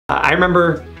I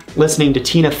remember listening to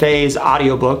Tina Fey's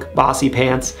audiobook, Bossy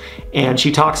Pants, and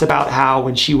she talks about how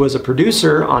when she was a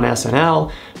producer on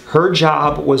SNL, her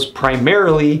job was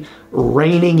primarily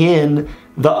reining in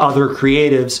the other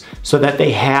creatives so that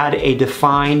they had a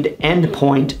defined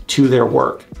endpoint to their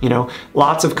work. You know,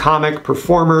 lots of comic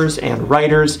performers and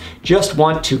writers just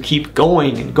want to keep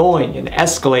going and going and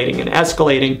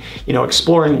escalating, you know,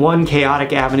 exploring one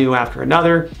chaotic avenue after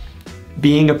another.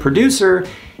 Being a producer,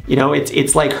 you know,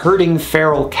 it's like herding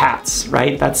feral cats,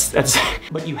 right? That's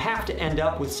But you have to end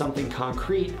up with something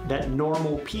concrete that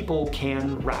normal people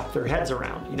can wrap their heads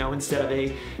around, you know,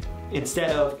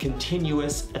 instead of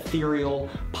continuous ethereal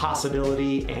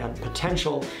possibility and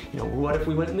potential. You know, what if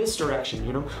we went in this direction?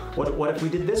 You know, what if we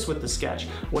did this with the sketch?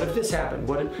 What if this happened?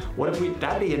 What if we,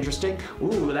 that'd be interesting.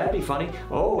 Ooh, that'd be funny.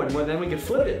 Oh, and then we could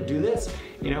flip it and do this.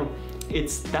 You know,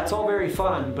 that's all very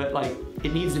fun, but like,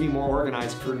 it needs to be more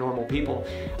organized for normal people.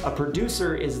 A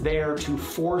producer is there to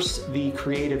force the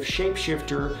creative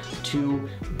shapeshifter to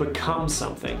become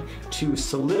something, to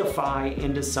solidify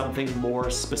into something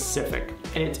more specific.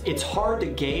 And it's hard to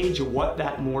gauge what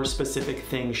that more specific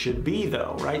thing should be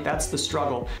though, right? That's the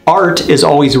struggle. Art is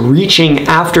always reaching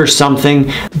after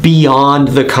something beyond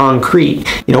the concrete.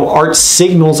 You know, art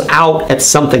signals out at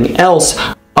something else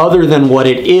other than what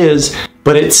it is,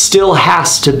 but it still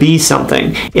has to be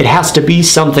something. It has to be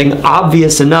something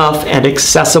obvious enough and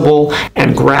accessible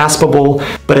and graspable,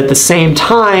 but at the same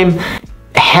time,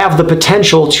 have the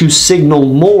potential to signal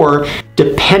more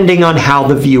depending on how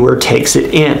the viewer takes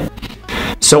it in.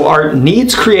 So art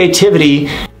needs creativity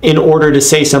in order to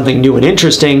say something new and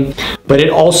interesting, but it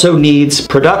also needs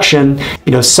production,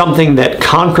 you know, something that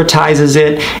concretizes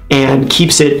it and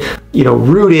keeps it, you know,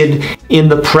 rooted in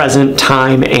the present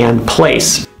time and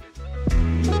place.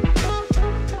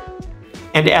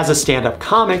 And as a stand-up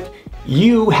comic,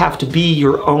 you have to be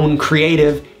your own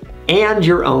creative and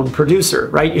your own producer,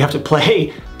 right? You have to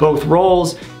play both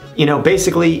roles. You know,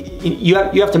 basically, you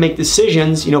have to make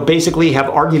decisions, you know, basically have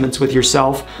arguments with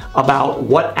yourself about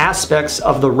what aspects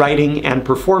of the writing and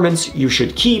performance you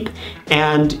should keep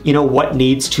and, you know, what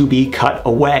needs to be cut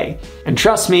away. And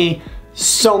trust me,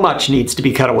 so much needs to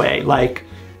be cut away, like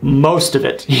most of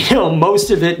it. You know,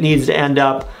 most of it needs to end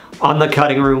up on the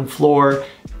cutting room floor.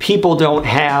 People don't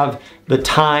have the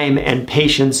time and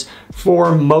patience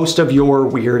for most of your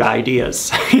weird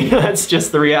ideas. That's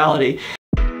just the reality.